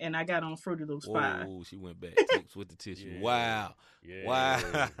 and I got on Fruity Loops 5. Oh, she went back. Tapes with the tissue. Yeah. Wow. Yeah.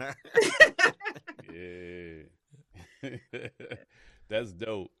 Wow. Yeah. That's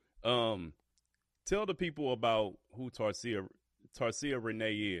dope. Tell the people about who Tarsia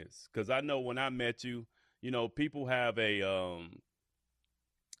Renee is, because I know when I met you, people have a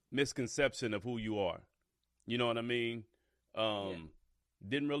misconception of who you are. You know what I mean?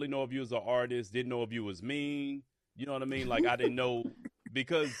 Didn't really know if you was an artist, didn't know if you was mean. You know what I mean? Like, I didn't know,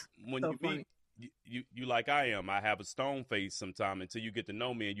 because when you meet, you like I am, I have a stone face sometime until you get to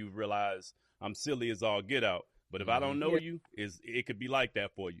know me and you realize I'm silly as all get out. But if I don't know you, it could be like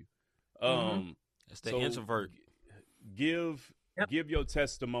that for you. That's the introvert. Give your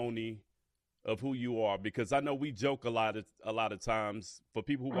testimony of who you are, because I know we joke a lot of times for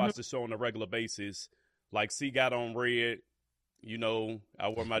people who watch the show on a regular basis. Like, C got on red, I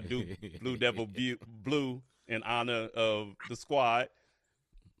wore my Duke Blue Devil blue in honor of the squad.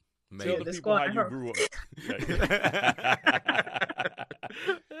 Tell the people how you grew up.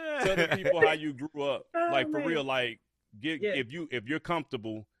 Tell the people how you grew up. Like, for real, like, if you're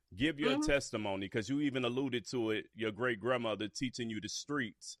comfortable, give your testimony, because you even alluded to it, your great grandmother teaching you the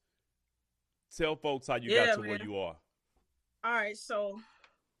streets. Tell folks how you got to where you are. All right, so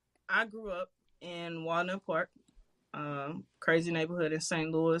I grew up in Walnut Park, crazy neighborhood in St.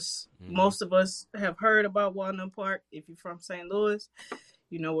 Louis. Most of us have heard about Walnut Park. If you're from St. Louis,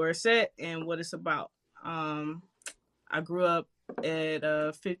 you know where it's at and what it's about. I grew up at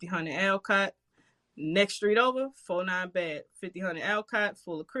 5000 Alcott. Next street over, 49 Bad. 5000 Alcott,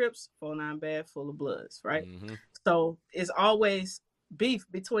 full of Crips. 49 Bad, full of Bloods, right? So it's always beef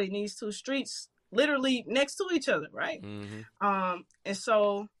between these two streets, literally next to each other, right? And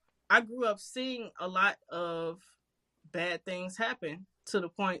so I grew up seeing a lot of bad things happen, to the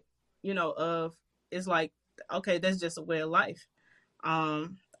point, of it's like, okay, that's just a way of life.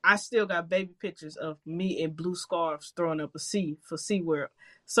 I still got baby pictures of me in blue scarves throwing up a C for SeaWorld.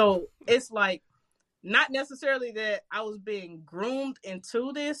 So it's like, not necessarily that I was being groomed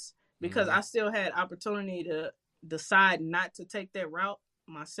into this, because I still had opportunity to decide not to take that route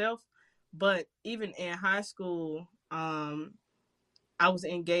myself. But even in high school, I I was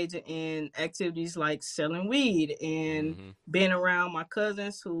engaging in activities like selling weed and being around my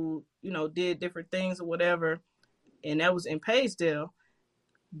cousins who, did different things or whatever. And that was in Paysdale,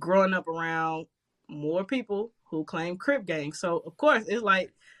 growing up around more people who claim Crip gang. So, of course, it's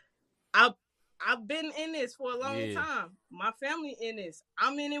like I've been in this for a long time. My family in this.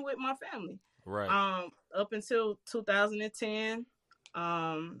 I'm in it with my family. Right. Up until 2010,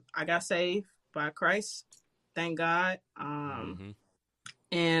 I got saved by Christ. Thank God.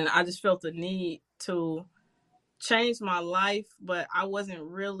 And I just felt the need to change my life, but I wasn't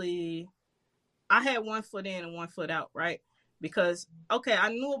really, I had one foot in and one foot out, right? Because, okay, I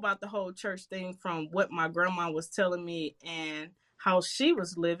knew about the whole church thing from what my grandma was telling me and how she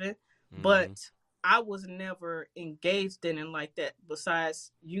was living, but I was never engaged in it like that.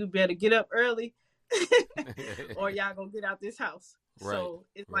 Besides, you better get up early or y'all gonna get out this house. Right. So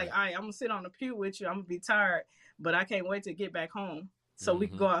it's like, all right, I'm gonna sit on the pew with you. I'm gonna be tired, but I can't wait to get back home so we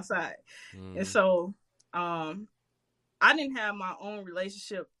can go outside. And so I didn't have my own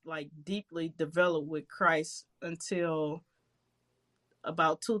relationship like deeply developed with Christ until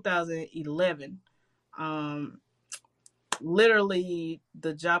about 2011. Literally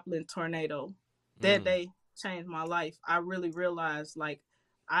the Joplin tornado, that day changed my life. I really realized like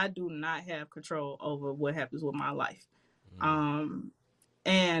I do not have control over what happens with my life. And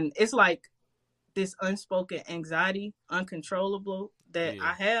it's like this unspoken anxiety, uncontrollable, that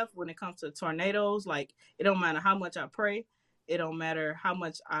I have when it comes to tornadoes. Like, it don't matter how much I pray. It don't matter how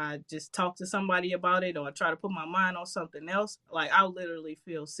much I just talk to somebody about it or try to put my mind on something else. Like, I'll literally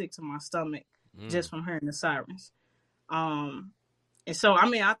feel sick to my stomach just from hearing the sirens. And so, I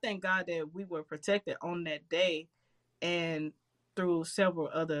mean, I thank God that we were protected on that day and through several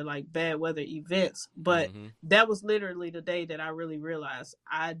other like bad weather events. But that was literally the day that I really realized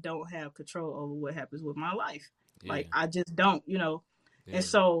I don't have control over what happens with my life. Like, I just don't, And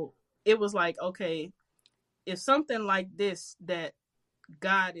so it was like, okay, if something like this that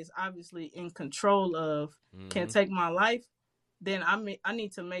God is obviously in control of can take my life, then I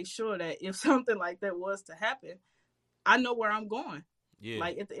need to make sure that if something like that was to happen, I know where I'm going.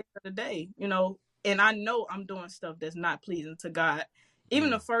 Like, at the end of the day, and I know I'm doing stuff that's not pleasing to God. Even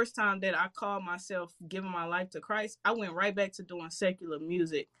the first time that I called myself giving my life to Christ, I went right back to doing secular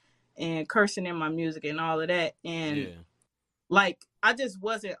music and cursing in my music and all of that. And like, I just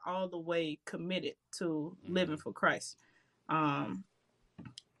wasn't all the way committed to living for Christ. And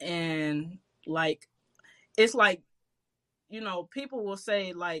like, it's like, people will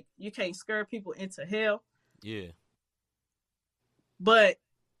say like, you can't scare people into hell. But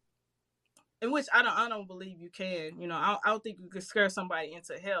in which I don't believe you can. I don't think you could scare somebody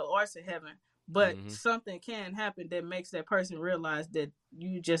into hell or to heaven. But something can happen that makes that person realize that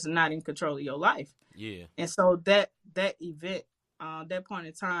you just not in control of your life. And so that event, that point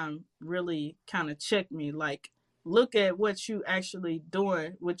in time, really kind of checked me. Like, look at what you actually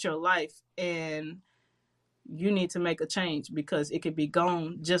doing with your life, and you need to make a change because it could be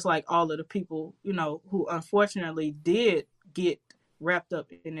gone, just like all of the people, who unfortunately did get wrapped up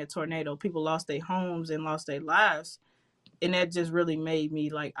in that tornado. People lost their homes and lost their lives. And that just really made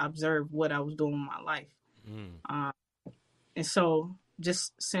me like observe what I was doing in my life. And so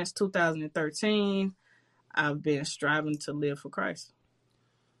just since 2013, I've been striving to live for Christ.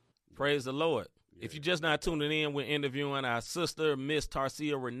 Praise the Lord. If you're just not tuning in, we're interviewing our sister, Miss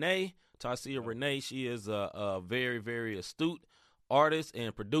Tarcia Renee. Tarcia Renee, she is a very, very astute artist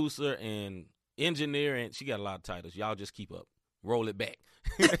and producer and engineer, and she got a lot of titles. Y'all just keep up. Roll it back.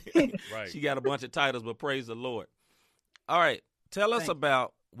 Right. She got a bunch of titles, but praise the Lord. All right. Tell us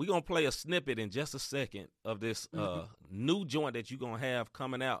about, we're going to play a snippet in just a second of this new joint that you're going to have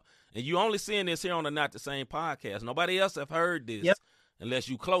coming out. And you only seeing this here on the Not the Same podcast. Nobody else have heard this unless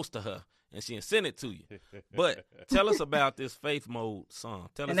you close to her and she sent it to you. But tell us about this Faith Mode song.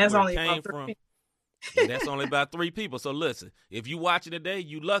 Tell us where it came from. And that's only about 3 people. So listen, if you watching today,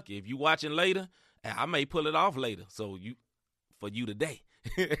 you lucky. If you watching later, I may pull it off later. So for you today.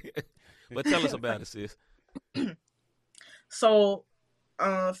 But tell us about it, sis. So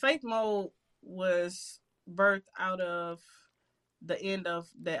Faith Mode was birthed out of the end of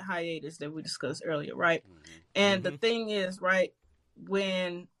that hiatus that we discussed earlier, right? And the thing is, right,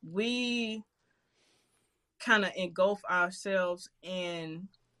 when we kind of engulf ourselves in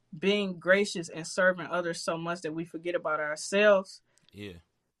being gracious and serving others so much that we forget about ourselves,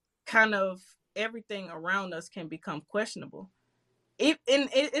 kind of everything around us can become questionable.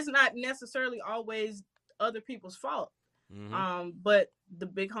 It's not necessarily always other people's fault. But the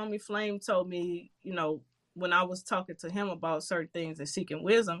big homie Flame told me, when I was talking to him about certain things and seeking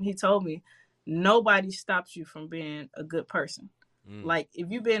wisdom, he told me nobody stops you from being a good person. Like, if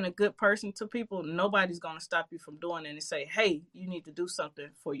you're being a good person to people, nobody's going to stop you from doing it and say, hey, you need to do something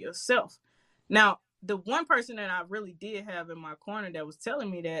for yourself. Now, the one person that I really did have in my corner that was telling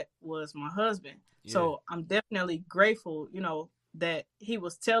me that was my husband. Yeah. So I'm definitely grateful, that he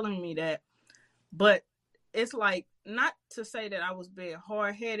was telling me that. But it's like, not to say that I was being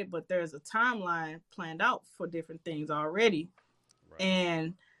hard-headed, but there's a timeline planned out for different things already. Right.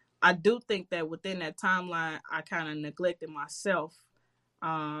 And I do think that within that timeline, I kind of neglected myself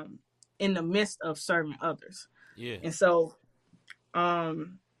in the midst of serving others. Yeah. And so I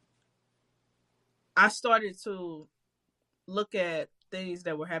started to look at things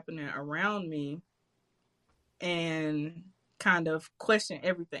that were happening around me and kind of question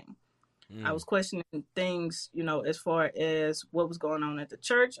everything. I was questioning things, as far as what was going on at the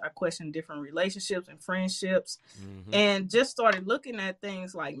church. I questioned different relationships and friendships, and just started looking at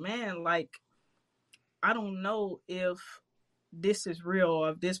things like, man, like, I don't know if this is real or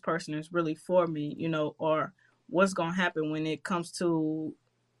if this person is really for me, or what's going to happen when it comes to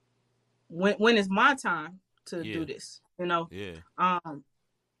when it's my time to do this, Yeah.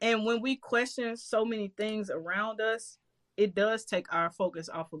 And when we question so many things around us, it does take our focus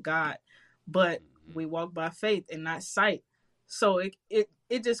off of God, but we walk by faith and not sight. So it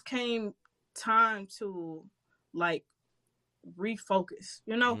just came time to, like, refocus,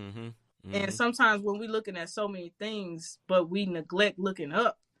 And sometimes when we're looking at so many things, but we neglect looking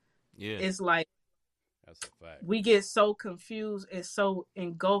up, it's like, that's a fact. We get so confused and so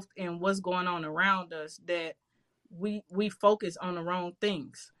engulfed in what's going on around us that we focus on the wrong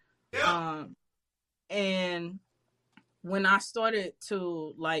things. Yeah. And when I started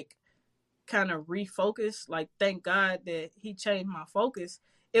to, like, kind of refocus, like, thank God that he changed my focus.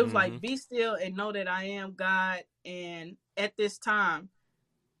 It was like, be still and know that I am God. And at this time,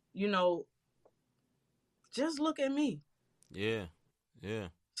 just look at me. Yeah. Yeah.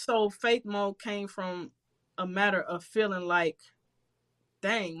 So faith mode came from a matter of feeling like,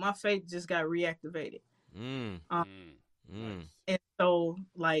 dang, my faith just got reactivated. And so,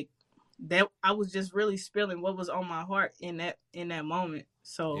 like, that I was just really spilling what was on my heart in that moment.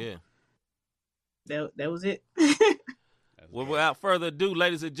 So that was it. Well, without further ado,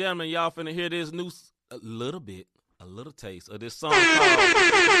 ladies and gentlemen, y'all finna hear this a little taste of this song called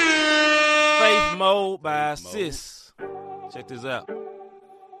Faith Mode by Sis. Check this out.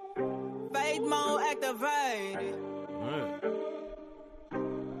 Faith mode activated.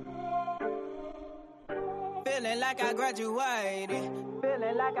 Feeling like I graduated.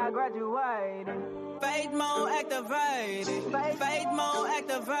 Faith mode activated. Faith mode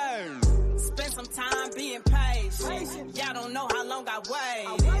activated. Spend some time being patient. Y'all don't know how long I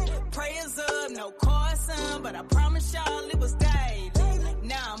waited. Prayers up, no coursing, but I promise y'all it was daily.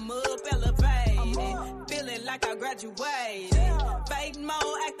 Now I'm up elevated. Feeling like I graduated. Faith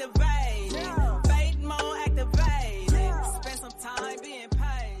mode activated. Faith mode activated. Spend some time being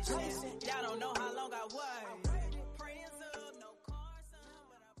patient. Y'all don't know how long I waited. Prayers up, no coursing,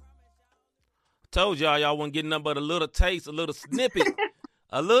 but I promise y'all. Told y'all wasn't getting nothing but a little taste, a little snippet.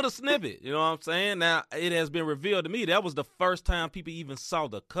 A little snippet, you know what I'm saying? Now, it has been revealed to me that was the first time people even saw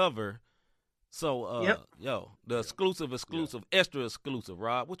the cover. So, the exclusive, extra exclusive.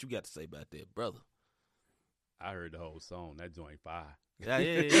 Rob, what you got to say about that, brother? I heard the whole song. That joint fire.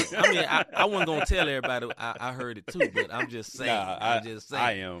 Yeah. I mean, I wasn't going to tell everybody I heard it too, but I'm just saying.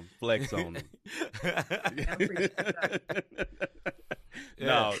 I am. Flex on them.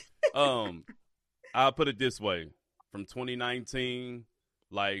 No, I'll put it this way. From 2019,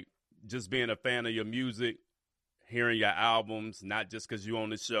 like, just being a fan of your music, hearing your albums, not just because you're on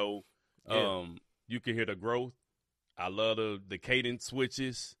the show, you can hear the growth. I love the cadence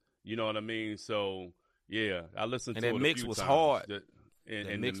switches, you know what I mean? So, yeah, I listened to it a few times. And the mix was hard. And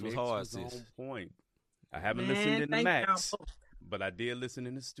the mix was hard, sis. On point. I haven't listened in the max, but I did listen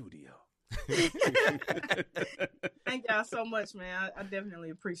in the studio. Thank y'all so much, man. I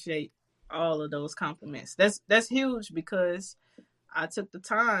definitely appreciate all of those compliments. That's huge because I took the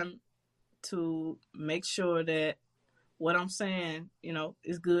time to make sure that what I'm saying,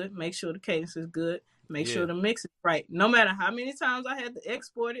 is good. Make sure the cadence is good. Make sure the mix is right. No matter how many times I had to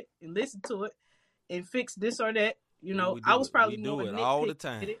export it and listen to it and fix this or that, I was probably doing it all the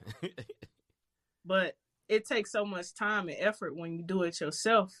time. But it takes so much time and effort when you do it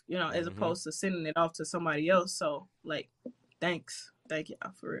yourself, as opposed to sending it off to somebody else. So, like, thank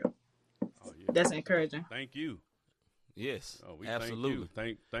y'all for real. Oh, yeah. That's encouraging. Thank you. Yes,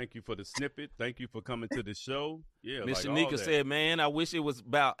 absolutely. Thank you for the snippet. Thank you for coming to the show. Yeah, Miss Shanika said, "Man, I wish it was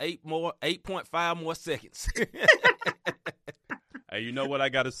about 8.5 more seconds." Hey, you know what? I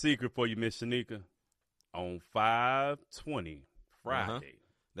got a secret for you, Miss Shanika. On 5/20, Friday.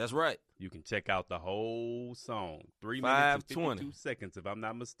 That's right. You can check out the whole song. 3 minutes and 52 seconds, if I'm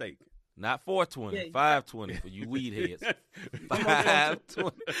not mistaken. Not 420, yeah, 520 for you weed heads.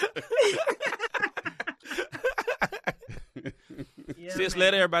 520. Yeah, Sis,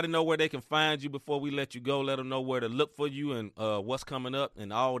 let everybody know where they can find you before we let you go. Let them know where to look for you and what's coming up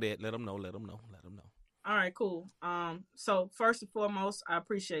and all that. Let them know. All right, cool. So first and foremost, I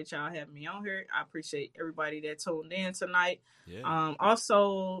appreciate y'all having me on here. I appreciate everybody that tuned in tonight. Yeah.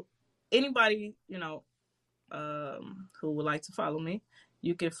 Also, anybody, who would like to follow me,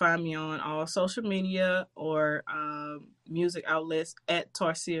 you can find me on all social media or music outlets at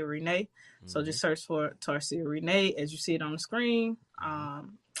Tarcia Renee. Mm-hmm. So just search for Tarcia Renee as you see it on the screen.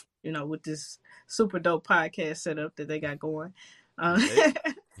 With this super dope podcast setup that they got going.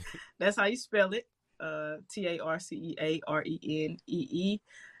 That's how you spell it. TARCEARENEE.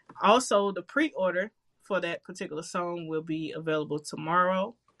 Also, the pre-order for that particular song will be available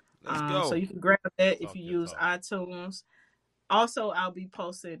tomorrow. Let's go. So you can grab that if you use iTunes. Also, I'll be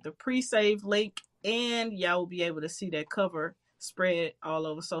posting the pre-save link, and y'all will be able to see that cover spread all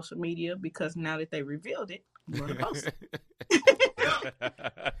over social media because now that they revealed it, I'm going to post it.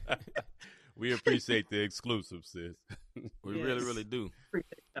 We appreciate the exclusive, sis. We really, really do.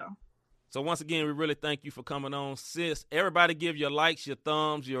 Appreciate y'all. So once again, we really thank you for coming on, sis. Everybody give your likes, your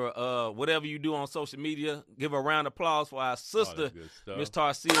thumbs, your whatever you do on social media. Give a round of applause for our sister, Miss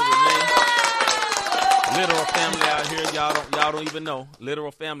Tarcia Renee. Literal family out here. Y'all don't even know.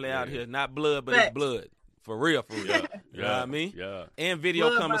 Literal family out here. Not blood, but it's blood. For real. Yeah. You know what I mean? Yeah. And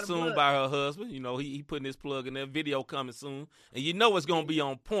video coming soon by her husband. He putting his plug in there. Video coming soon. And it's going to be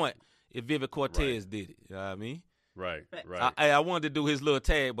on point if Vivid Cortez did it. You know what I mean? Right. I wanted to do his little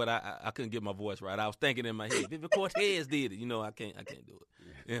tag, but I couldn't get my voice right. I was thinking in my head, Vivid Cortez did it. I can't do it.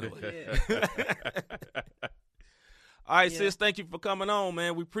 Anyway. All right, sis, thank you for coming on,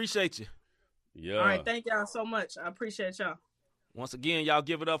 man. We appreciate you. Yeah. All right, thank y'all so much. I appreciate y'all. Once again, y'all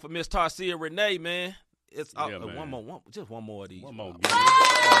give it up for Miss Tarcia Renee, man. It's man. one more of these. One more. You know what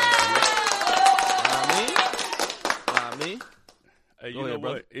I mean? Hey, you know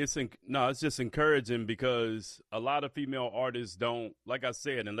what? It's just encouraging because a lot of female artists don't, like I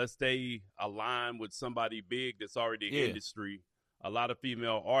said, unless they align with somebody big that's already in the industry. A lot of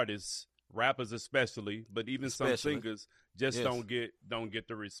female artists, rappers especially, but even some singers just don't get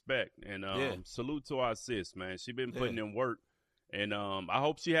the respect. And salute to our sis, man. She been putting in work, and I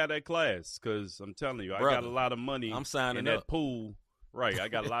hope she had that class because I'm telling you, I got a lot of money. I'm signing in that pool. Right, I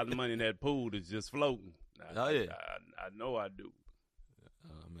got a lot of money in that pool that's just floating. I know I do.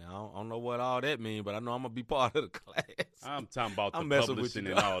 Man, I don't know what all that means, but I know I'm going to be part of the class. I'm talking about the publishing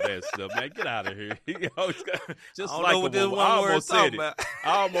and all that stuff, man. Get out of here. Just I like what this one word talking about.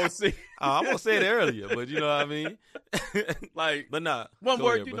 I almost said it. I almost said it earlier, but you know what I mean? But nah. One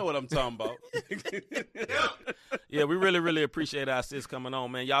word, you know what I'm talking about. Yeah, we really, really appreciate our sis coming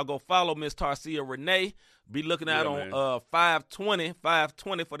on, man. Y'all go follow Miss Tarcia Renee. Be looking out on 520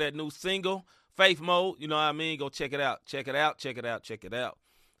 for that new single. Faith Mode, you know what I mean? Go check it out.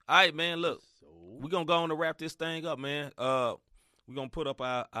 All right, man, look, we're going to go on to wrap this thing up, man. We're going to put up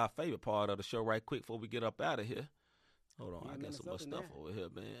our favorite part of the show right quick before we get up out of here. Hold on, I got some more stuff over here,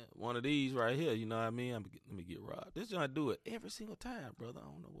 man. One of these right here, you know what I mean? Let me get robbed. This gonna do it every single time, brother. I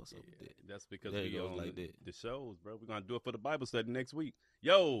don't know what's up with that. That's because we on like the shows, bro. We're going to do it for the Bible study next week.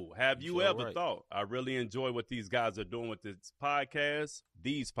 Yo, have you ever thought, I really enjoy what these guys are doing with these podcasts.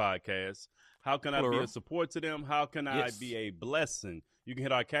 How can I be a support to them? How can I be a blessing? You can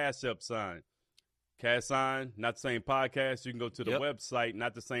hit our Cash App sign. Cash sign, Not the Same Podcast. You can go to the website,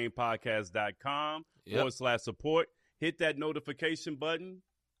 notthesamepodcast.com /support. Hit that notification button,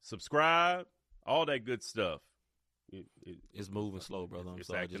 subscribe, all that good stuff. It's moving slow, brother. I'm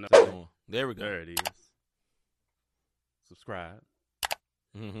sorry. There we go. There it is. Subscribe.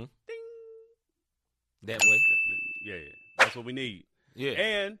 Mm-hmm. Ding. That way. Yeah, that's what we need. Yeah.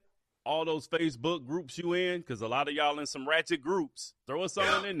 And all those Facebook groups you in, because a lot of y'all in some ratchet groups. Throw us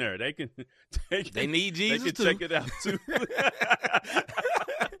on in there. They need Jesus they can check it out too.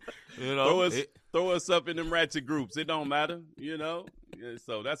 Throw us up in them ratchet groups. It don't matter,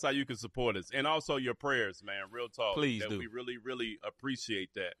 So that's how you can support us. And also your prayers, man. Real talk. Please do. We really, really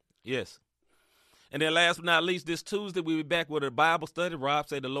appreciate that. Yes. And then last but not least, this Tuesday, we'll be back with a Bible study. Rob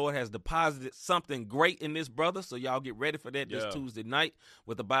said the Lord has deposited something great in this brother, so y'all get ready for that this Tuesday night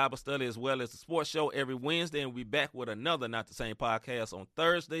with the Bible study as well as the sports show every Wednesday, and we'll be back with another Not the Same podcast on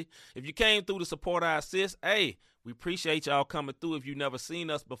Thursday. If you came through to support our sis, hey, we appreciate y'all coming through if you've never seen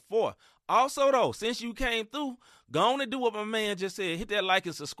us before. Also, though, since you came through, go on and do what my man just said. Hit that like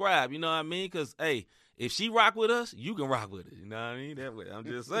and subscribe, you know what I mean? Because, hey, if she rock with us, you can rock with it. You know what I mean? That way, I'm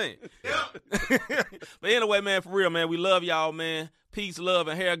just saying. But anyway, man, for real, man, we love y'all, man. Peace, love,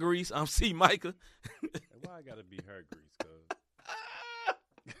 and hair grease. I'm C. Micah. Why I gotta be hair grease, cuz?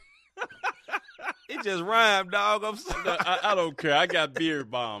 It just rhymed, dog. I'm sorry. I don't care. I got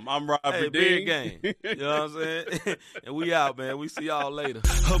beard bomb. I'm Robert Hey, Dean. beard game. You know what I'm saying? And we out, man. We see y'all later.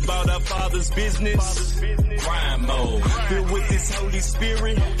 About our Father's business. Grind mode. Filled with this Holy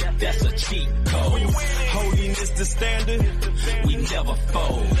Spirit. That's a cheat code. Holiness the standard. We never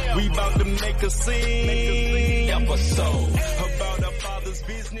fold. We about to make a scene. Episode. About our Father's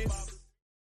business.